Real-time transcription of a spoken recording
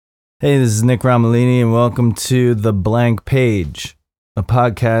Hey, this is Nick Romolini, and welcome to The Blank Page, a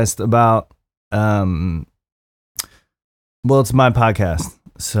podcast about, it's my podcast,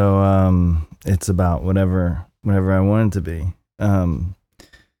 so it's about whatever I want it to be.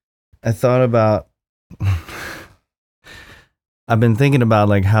 I thought about, I've been thinking about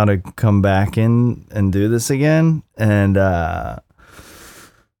like how to come back in and do this again, and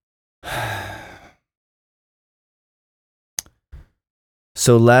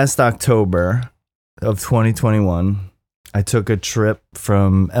so last October of 2021, I took a trip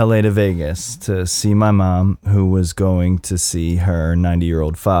from LA to Vegas to see my mom, who was going to see her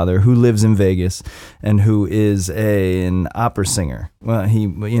 90-year-old father, who lives in Vegas and who is an opera singer. Well, he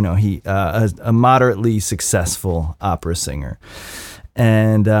a moderately successful opera singer.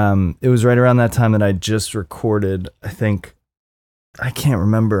 And it was right around that time that I just recorded, I can't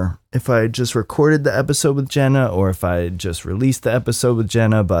remember if I just recorded the episode with Jenna or if I just released the episode with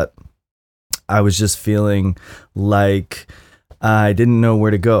Jenna, but I was just feeling like I didn't know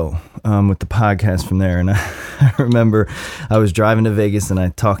where to go with the podcast from there. And I remember I was driving to Vegas and I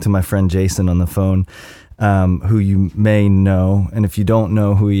talked to my friend Jason on the phone, who you may know. And if you don't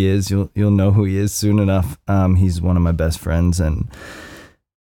know who he is, you'll know who he is soon enough. He's one of my best friends. And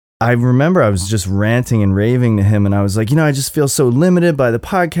I remember I was just ranting and raving to him, and I was like, I just feel so limited by the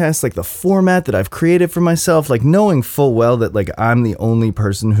podcast, like the format that I've created for myself, like knowing full well that like I'm the only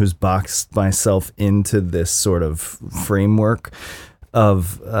person who's boxed myself into this sort of framework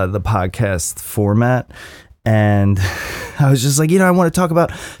of the podcast format. And I was just like, I want to talk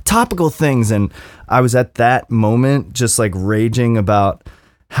about topical things. And I was at that moment just like raging about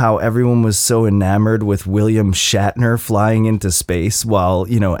how everyone was so enamored with William Shatner flying into space while,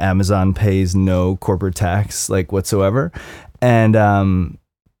 Amazon pays no corporate tax like whatsoever. And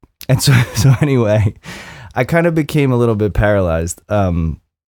so anyway, I kind of became a little bit paralyzed in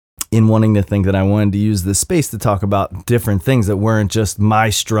wanting to think that I wanted to use this space to talk about different things that weren't just my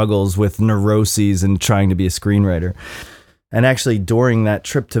struggles with neuroses and trying to be a screenwriter. And actually during that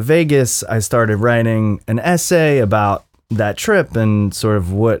trip to Vegas, I started writing an essay about that trip and sort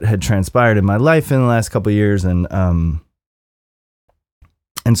of what had transpired in my life in the last couple of years. And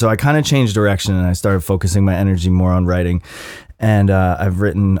so I kind of changed direction and I started focusing my energy more on writing. And I've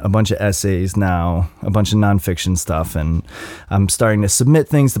written a bunch of essays now, a bunch of nonfiction stuff, and I'm starting to submit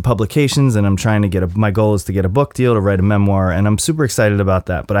things to publications, and I'm trying to my goal is to get a book deal to write a memoir, and I'm super excited about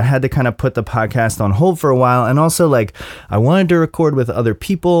that. But I had to kind of put the podcast on hold for a while, and also like I wanted to record with other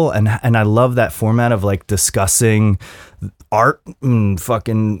people, and I love that format of like discussing art,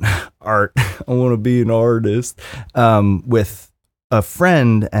 fucking art. I want to be an artist with a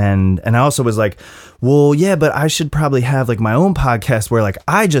friend, and I also was like, well, yeah, but I should probably have like my own podcast where like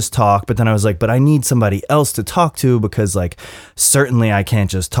I just talk. But then I was like, but I need somebody else to talk to, because like certainly I can't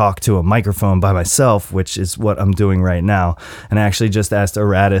just talk to a microphone by myself, which is what I'm doing right now. And I actually just asked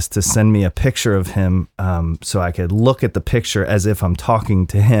Aratus to send me a picture of him so I could look at the picture as if I'm talking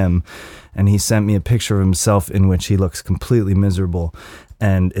to him. And he sent me a picture of himself in which he looks completely miserable.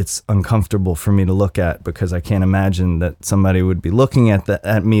 And it's uncomfortable for me to look at because I can't imagine that somebody would be looking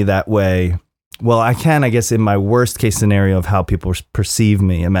at me that way. Well, I can, I guess, in my worst case scenario of how people perceive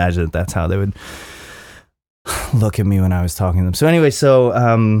me, imagine that's how they would look at me when I was talking to them. So anyway,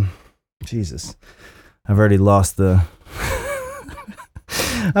 Jesus, I've already lost the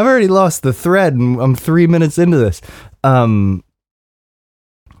thread, and I'm 3 minutes into this.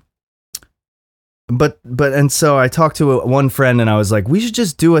 But so I talked to one friend and I was like, we should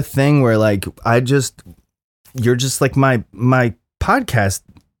just do a thing where like you're just like my podcast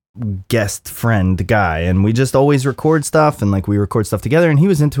guest friend guy, and we just always record stuff, and like we record stuff together, and he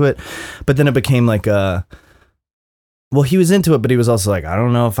was into it. But then it became like he was into it, but he was also like, I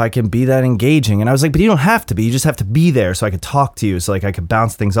don't know if I can be that engaging. And I was like, but you don't have to be, you just have to be there so I could talk to you, so like I could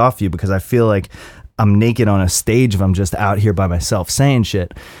bounce things off you, because I feel like I'm naked on a stage if I'm just out here by myself saying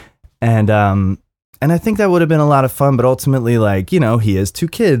shit. And I think that would have been a lot of fun, but ultimately, like, he has 2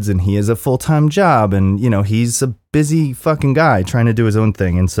 kids and he has a full-time job, and, he's a busy fucking guy trying to do his own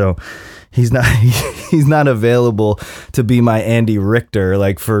thing. And so he's not available to be my Andy Richter,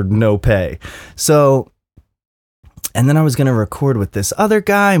 like for no pay. So, and then I was going to record with this other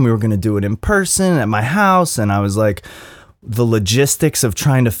guy, and we were going to do it in person at my house. And I was like, the logistics of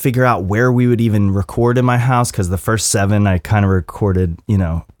trying to figure out where we would even record in my house, because the first 7 I kind of recorded,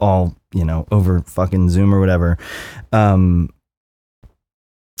 all over fucking Zoom or whatever. And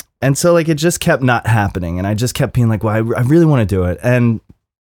so like it just kept not happening, and I just kept being like, well, I really want to do it. And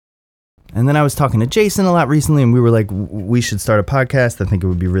then I was talking to Jason a lot recently, and we were like, we should start a podcast. I think it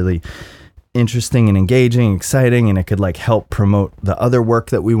would be really interesting and engaging, exciting, and it could like help promote the other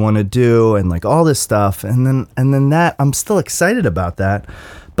work that we want to do and like all this stuff. And then that I'm still excited about that.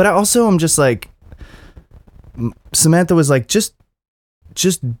 But I also am just like, Samantha was like, just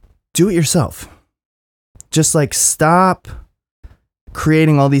do it yourself. Just like stop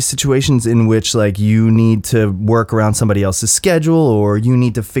creating all these situations in which like you need to work around somebody else's schedule or you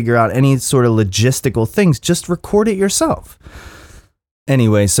need to figure out any sort of logistical things. Just record it yourself.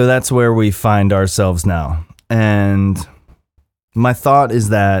 Anyway, so that's where we find ourselves now. And my thought is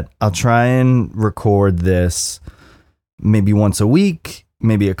that I'll try and record this maybe once a week,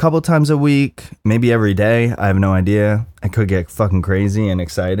 maybe a couple times a week, maybe every day. I have no idea. I could get fucking crazy and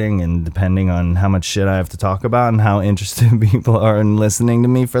exciting, and depending on how much shit I have to talk about and how interested people are in listening to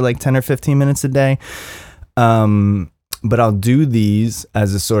me for like 10 or 15 minutes a day. But I'll do these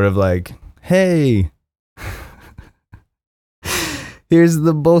as a sort of like, hey, here's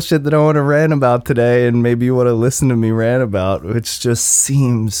the bullshit that I want to rant about today, and maybe you want to listen to me rant about, which just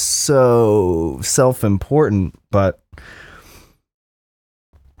seems so self-important, but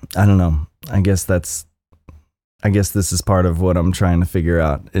I don't know. I guess this is part of what I'm trying to figure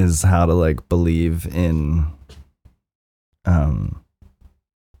out, is how to like believe in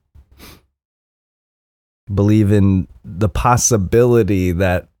the possibility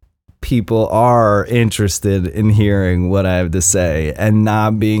that people are interested in hearing what I have to say and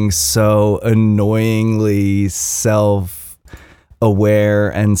not being so annoyingly self-aware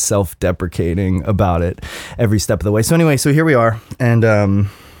and self-deprecating about it every step of the way. So anyway, so here we are, and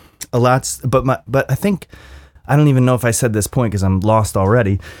but I think I don't even know if I said this point because I'm lost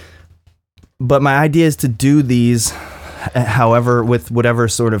already. But my idea is to do these, however, with whatever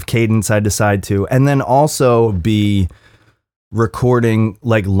sort of cadence I decide to, and then also be recording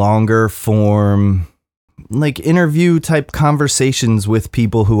like longer form, like interview type conversations with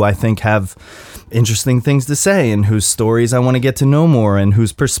people who I think have interesting things to say and whose stories I want to get to know more and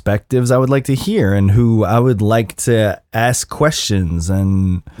whose perspectives I would like to hear and who I would like to ask questions,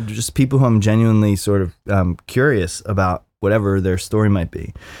 and just people who I'm genuinely sort of curious about whatever their story might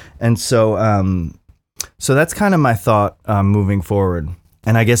be. And so that's kind of my thought moving forward.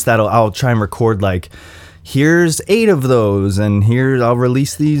 And I guess I'll try and record like, here's 8 of those, and here I'll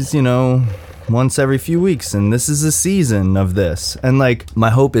release these, once every few weeks, and this is a season of this. And like, my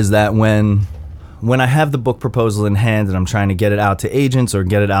hope is that when I have the book proposal in hand and I'm trying to get it out to agents or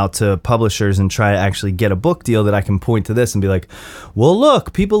get it out to publishers and try to actually get a book deal, that I can point to this and be like, well,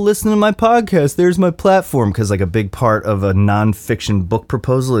 look, people listen to my podcast, there's my platform. Because like a big part of a nonfiction book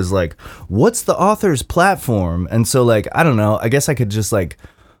proposal is like, what's the author's platform? And so like, I don't know, I guess I could just like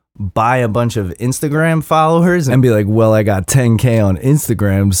buy a bunch of Instagram followers and be like, well, I got 10K on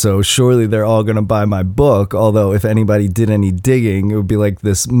Instagram, so surely they're all gonna buy my book. Although if anybody did any digging, it would be like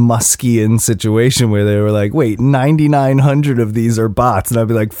this Muskian situation where they were like, wait, 9,900 of these are bots, and I'd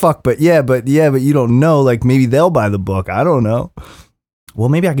be like, fuck, but you don't know, like maybe they'll buy the book, I don't know. Well,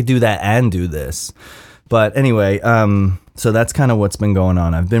 maybe I could do that and do this. But anyway, so that's kind of what's been going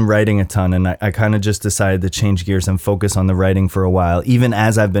on. I've been writing a ton, and I kind of just decided to change gears and focus on the writing for a while, even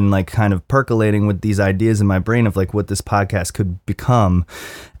as I've been like kind of percolating with these ideas in my brain of like what this podcast could become.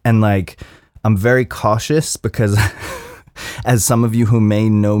 And like, I'm very cautious because as some of you who may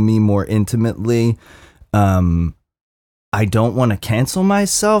know me more intimately, I don't want to cancel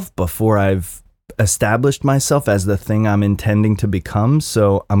myself before I've established myself as the thing I'm intending to become.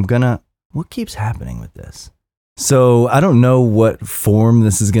 So what keeps happening with this? So I don't know what form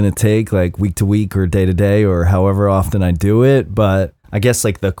this is going to take, like week to week or day to day or however often I do it. But I guess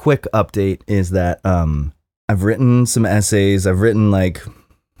like the quick update is that I've written some essays. I've written like,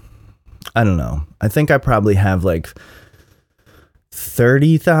 I don't know. I think I probably have like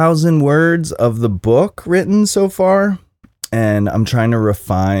 30,000 words of the book written so far. And I'm trying to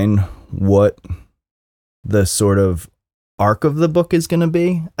refine what the sort of arc of the book is going to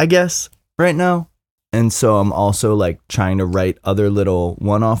be, I guess, right now. And so I'm also like trying to write other little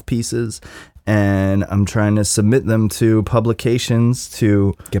one-off pieces, and I'm trying to submit them to publications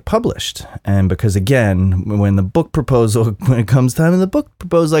to get published. And because again, when it comes time in the book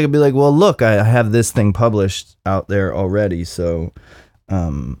proposal, I could be like, well, look, I have this thing published out there already. So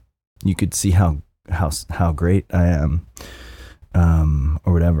you could see how great I am,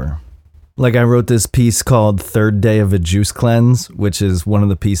 or whatever. Like I wrote this piece called Third Day of a Juice Cleanse, which is one of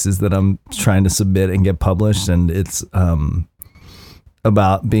the pieces that I'm trying to submit and get published. And it's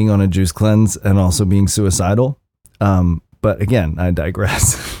about being on a juice cleanse and also being suicidal. But again, I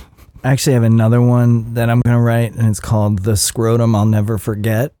digress. I actually have another one that I'm going to write, and it's called The Scrotum I'll Never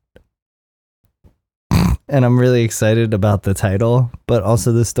Forget. and I'm really excited about the title, but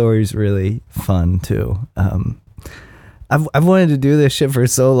also the story's really fun too. I've wanted to do this shit for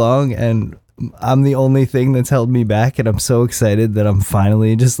so long, and I'm the only thing that's held me back, and I'm so excited that I'm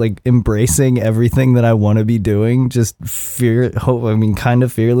finally just like embracing everything that I want to be doing, just kind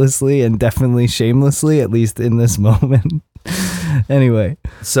of fearlessly and definitely shamelessly, at least in this moment. Anyway,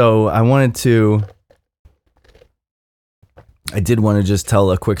 so I did want to just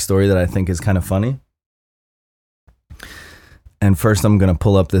tell a quick story that I think is kind of funny. And first I'm going to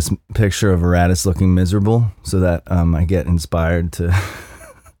pull up this picture of Aratus looking miserable so that I get inspired to...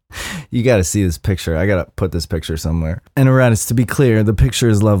 You got to see this picture. I got to put this picture somewhere. And Aratus, to be clear, the picture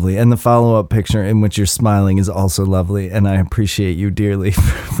is lovely. And the follow-up picture in which you're smiling is also lovely. And I appreciate you dearly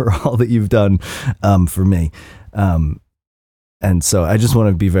for all that you've done for me. And so I just want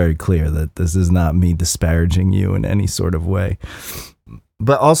to be very clear that this is not me disparaging you in any sort of way.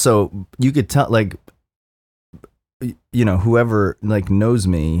 But also, you could tell, like, you know, whoever like knows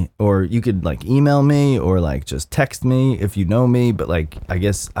me, or you could like email me or like just text me if you know me. But like, I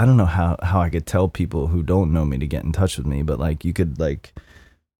guess, I don't know how I could tell people who don't know me to get in touch with me. But like, you could like,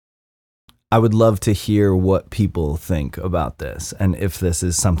 I would love to hear what people think about this. And if this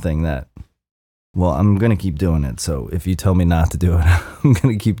is something that, well, I'm going to keep doing it. So if you tell me not to do it, I'm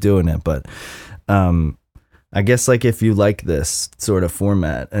going to keep doing it. But I guess like if you like this sort of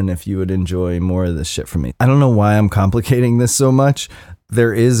format and if you would enjoy more of this shit from me. I don't know why I'm complicating this so much.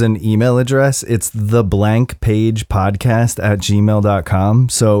 There is an email address. It's theblankpagepodcast@gmail.com.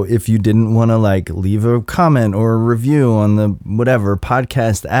 So if you didn't want to like leave a comment or a review on the whatever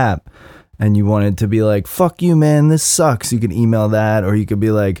podcast app, and you wanted to be like, fuck you, man, this sucks, you could email that. Or you could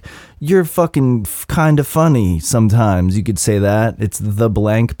be like, you're fucking kind of funny sometimes. You could say that. It's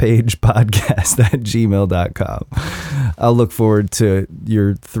theblankpagepodcast@gmail.com. I'll look forward to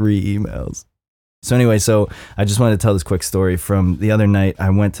your 3 emails. So anyway, so I just wanted to tell this quick story from the other night. I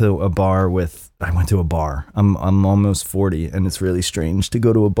went to a bar. I'm almost 40, and it's really strange to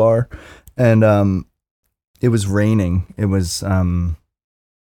go to a bar. And it was raining. It was...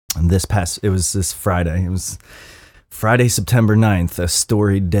 it was this Friday. It was Friday, September 9th, a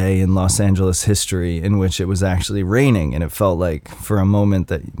storied day in Los Angeles history in which it was actually raining, and it felt like for a moment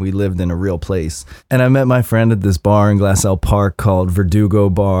that we lived in a real place. And I met my friend at this bar in Glassell Park called Verdugo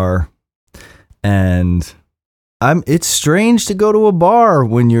Bar. And it's strange to go to a bar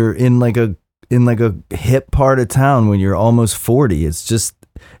when you're in like a hip part of town when you're almost 40.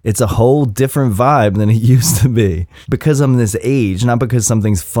 It's a whole different vibe than it used to be, because I'm this age, not because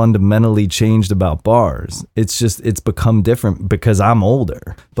something's fundamentally changed about bars. It's become different because I'm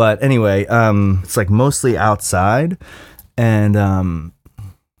older. But anyway, it's like mostly outside, and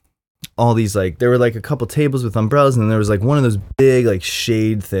all these like, there were like a couple tables with umbrellas, and then there was like one of those big like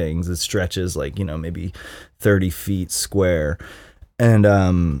shade things that stretches like, you know, maybe 30 feet square. And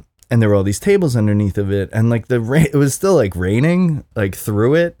there were all these tables underneath of it, and like it was still like raining like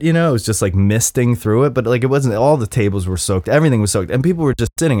through it, you know, it was just like misting through it, but like it wasn't, all the tables were soaked, everything was soaked, and people were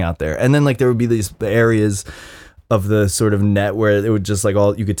just sitting out there. And then like there would be these areas of the sort of net where it would just like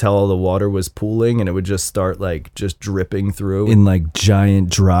you could tell all the water was pooling, and it would just start like just dripping through in like giant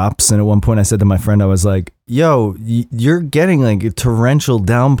drops. And at one point I said to my friend, I was like, yo, you're getting like a torrential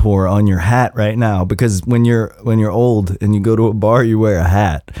downpour on your hat right now, because when you're old and you go to a bar, you wear a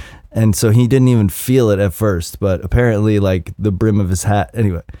hat. And so he didn't even feel it at first, but apparently like the brim of his hat.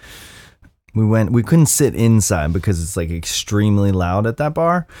 Anyway, we couldn't sit inside because it's like extremely loud at that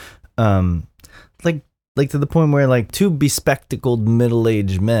bar. Like to the point where like 2 bespectacled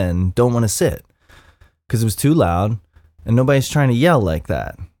middle-aged men don't want to sit because it was too loud, and nobody's trying to yell like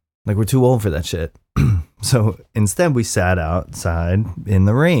that. Like, we're too old for that shit. So instead we sat outside in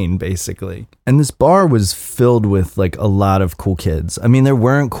the rain, basically. And this bar was filled with like a lot of cool kids. I mean, there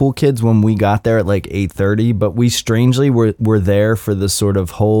weren't cool kids when we got there at like 8:30, but we strangely were there for the sort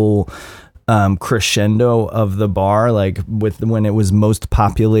of whole crescendo of the bar, like when it was most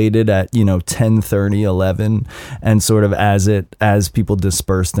populated at, you know, 10:30, 11, and sort of as people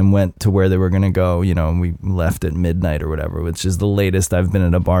dispersed and went to where they were going to go, you know, and we left at midnight or whatever, which is the latest I've been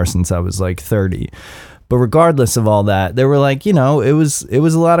at a bar since I was like 30. But regardless of all that, there were like, you know, it was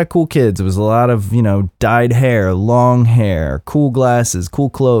a lot of cool kids. It was a lot of, you know, dyed hair, long hair, cool glasses, cool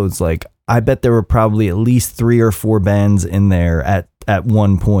clothes. Like, I bet there were probably at least 3 or 4 bands in there at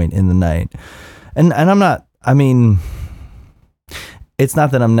one point in the night. And I'm not, I mean, it's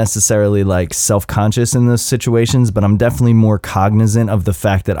not that I'm necessarily like self-conscious in those situations, but I'm definitely more cognizant of the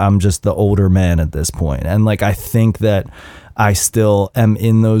fact that I'm just the older man at this point. And like, I think that I still am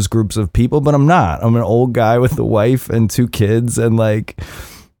in those groups of people, but I'm not. I'm an old guy with a wife and 2 kids, and like,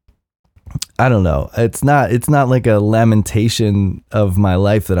 I don't know. It's not like a lamentation of my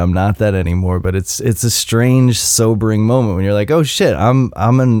life that I'm not that anymore, but it's a strange, sobering moment when you're like, oh shit, I'm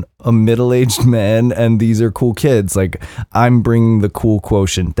a middle-aged man and these are cool kids. Like, I'm bringing the cool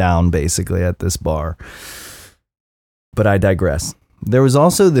quotient down basically at this bar. But I digress. There was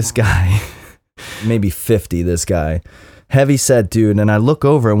also this guy, maybe 50, this guy, heavy set dude, and I look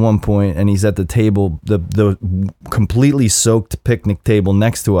over at one point and he's at the table, the completely soaked picnic table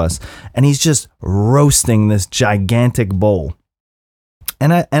next to us, and he's just roasting this gigantic bowl.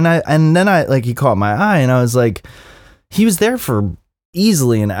 And then like, he caught my eye, and I was like, he was there for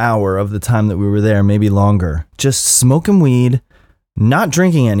easily an hour of the time that we were there, maybe longer, just smoking weed, not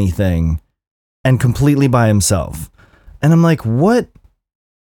drinking anything, and completely by himself. And I'm like, what?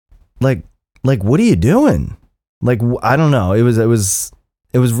 Like what are you doing? Like, I don't know. It was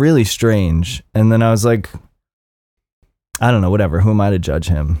really strange. And then I was like, I don't know, whatever. Who am I to judge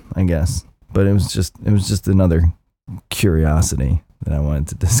him, I guess. But it was just another curiosity that I wanted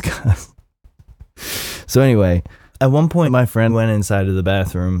to discuss. So anyway, at one point my friend went inside of the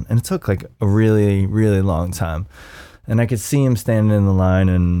bathroom, and it took like a really, really long time. And I could see him standing in the line,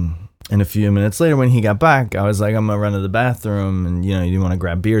 and a few minutes later when he got back, I was like, I'm gonna run to the bathroom, and you want to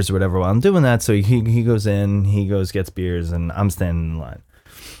grab beers or whatever while I'm doing that. So he goes in, gets beers, and I'm standing in line.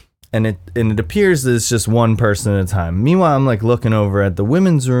 And it appears that it's just one person at a time. Meanwhile, I'm like looking over at the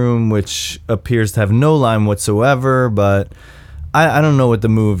women's room, which appears to have no line whatsoever, but I don't know what the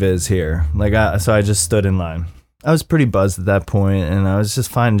move is here. So I just stood in line. I was pretty buzzed at that point, and I was just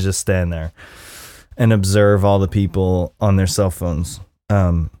fine to just stand there and observe all the people on their cell phones.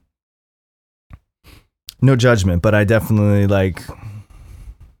 No judgment, but I definitely like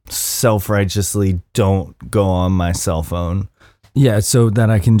self-righteously don't go on my cell phone. Yeah, so that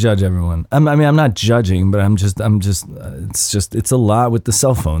I can judge everyone. I'm not judging, but it's a lot with the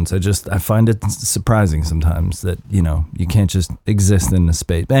cell phones. I find it surprising sometimes that, you can't just exist in the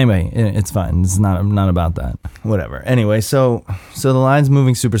space. But anyway, it's fine. I'm not about that. Whatever. Anyway, so the line's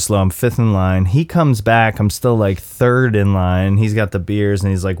moving super slow. I'm fifth in line. He comes back. I'm still like third in line. He's got the beers and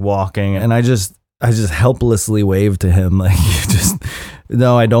he's like walking, and I just helplessly waved to him, like,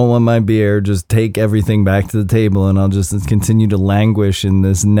 no, I don't want my beer. Just take everything back to the table, and I'll just continue to languish in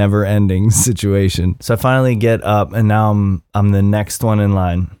this never-ending situation. So I finally get up, and now I'm the next one in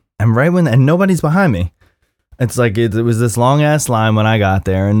line. And nobody's behind me. It's like it was this long-ass line when I got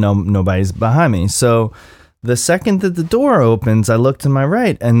there, and nobody's behind me. So the second that the door opens, I look to my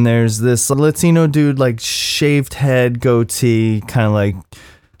right, and there's this Latino dude, like shaved head, goatee, kind of like,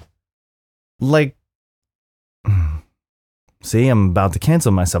 see, I'm about to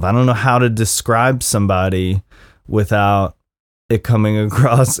cancel myself. I don't know how to describe somebody without it coming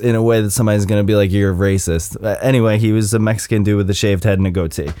across in a way that somebody's going to be like, you're a racist. Anyway, he was a Mexican dude with a shaved head and a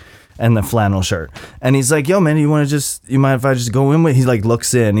goatee and the flannel shirt. And he's like, yo, man, you mind if I just go in with, he like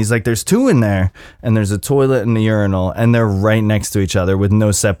looks in, he's like, there's two in there, and there's a toilet and a urinal, and they're right next to each other with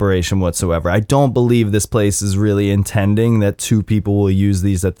no separation whatsoever. I don't believe this place is really intending that two people will use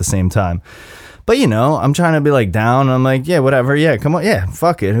these at the same time. But, I'm trying to be like down. I'm like, yeah, whatever. Yeah, come on. Yeah,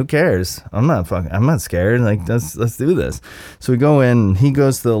 fuck it. Who cares? I'm not scared. Like, let's do this. So we go in. He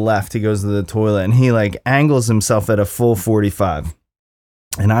goes to the left. He goes to the toilet, and he like angles himself at a full 45.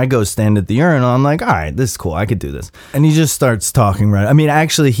 And I go stand at the urinal. I'm like, all right, this is cool. I could do this. And he just starts talking, right? I mean,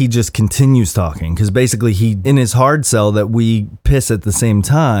 actually, he just continues talking, because basically in his hard sell that we piss at the same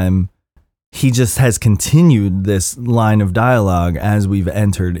time, he just has continued this line of dialogue as we've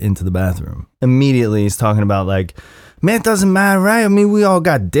entered into the bathroom. Immediately, he's talking about like, man, it doesn't matter, right? I mean, we all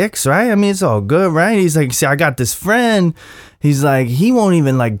got dicks, right? I mean, it's all good, right? He's like, see, I got this friend. He's like, he won't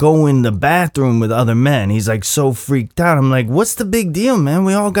even like go in the bathroom with other men. He's like so freaked out. I'm like, what's the big deal, man?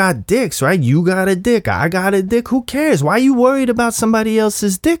 We all got dicks, right? You got a dick. I got a dick. Who cares? Why are you worried about somebody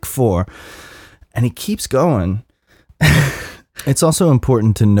else's dick for? And he keeps going. It's also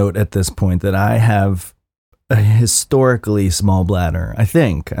important to note at this point that I have a historically small bladder, I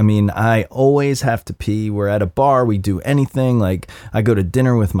think. I mean, I always have to pee. We're at a bar. We do anything. Like, I go to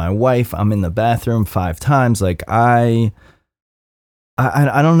dinner with my wife. I'm in the bathroom 5 times. Like, I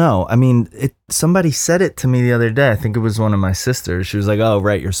don't know. I mean, somebody said it to me the other day. I think it was one of my sisters. She was like, oh,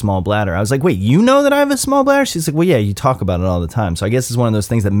 right, your small bladder. I was like, wait, you know that I have a small bladder? She's like, well, yeah, you talk about it all the time. So I guess it's one of those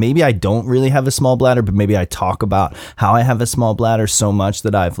things that maybe I don't really have a small bladder, but maybe I talk about how I have a small bladder so much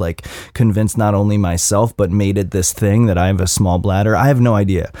that I've like convinced not only myself, but made it this thing that I have a small bladder. I have no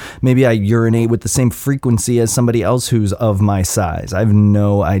idea. Maybe I urinate with the same frequency as somebody else who's of my size. I have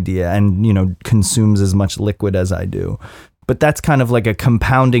no idea, and, consumes as much liquid as I do. But that's kind of like a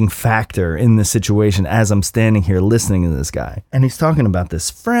compounding factor in the situation as I'm standing here listening to this guy. And he's talking about this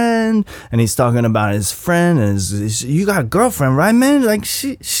friend, and he's talking about his friend, and you got a girlfriend, right, man? Like,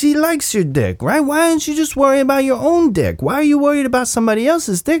 she likes your dick, right? Why don't you just worry about your own dick? Why are you worried about somebody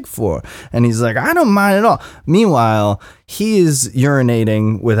else's dick for? And he's like, I don't mind at all. Meanwhile, he is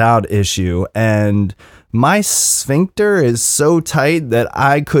urinating without issue, and my sphincter is so tight that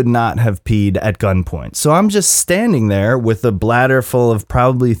I could not have peed at gunpoint. So I'm just standing there with a bladder full of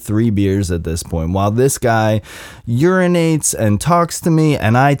probably 3 beers at this point, while this guy urinates and talks to me,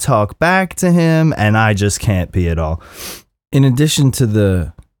 and I talk back to him, and I just can't pee at all. In addition to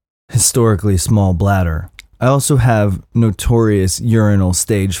the historically small bladder, I also have notorious urinal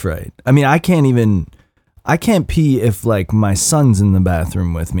stage fright. I mean, I can't pee if like my son's in the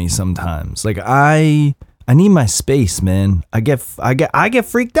bathroom with me sometimes. Like I need my space, man. I get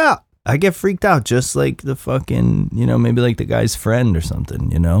freaked out. I get freaked out just like the fucking, maybe like the guy's friend or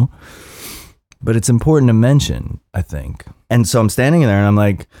something, But it's important to mention, I think. And so I'm standing there and I'm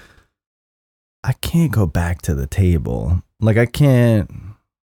like, I can't go back to the table. I can't,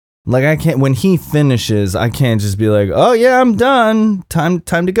 when he finishes, I can't just be like, oh yeah, I'm done. Time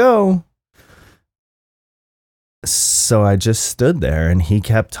to go. So I just stood there and he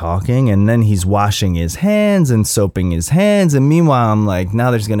kept talking, and then he's washing his hands and soaping his hands. And meanwhile, I'm like,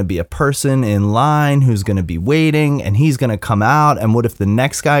 now there's going to be a person in line who's going to be waiting, and he's going to come out. And what if the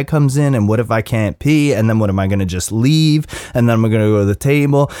next guy comes in? And what if I can't pee? And then what am I going to just leave? And then I'm going to go to the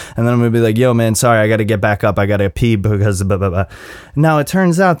table, and then I'm going to be like, yo, man, sorry, I got to get back up. I got to pee because blah, blah, blah. Now it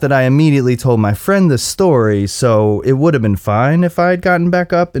turns out that I immediately told my friend this story. So it would have been fine if I had gotten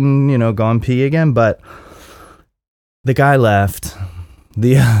back up and, gone pee again. But the guy left.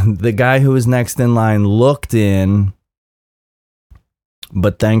 The guy who was next in line looked in,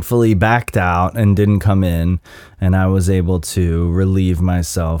 but thankfully backed out and didn't come in, and I was able to relieve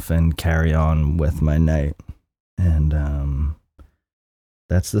myself and carry on with my night. And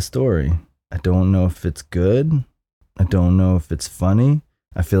that's the story. I don't know if it's good. I don't know if it's funny.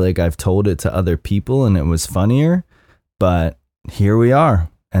 I feel like I've told it to other people and it was funnier, but here we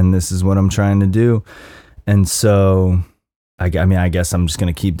are, and this is what I'm trying to do. And so, I guess I'm just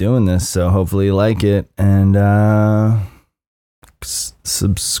going to keep doing this. So hopefully you like it, and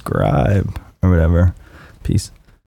subscribe or whatever. Peace.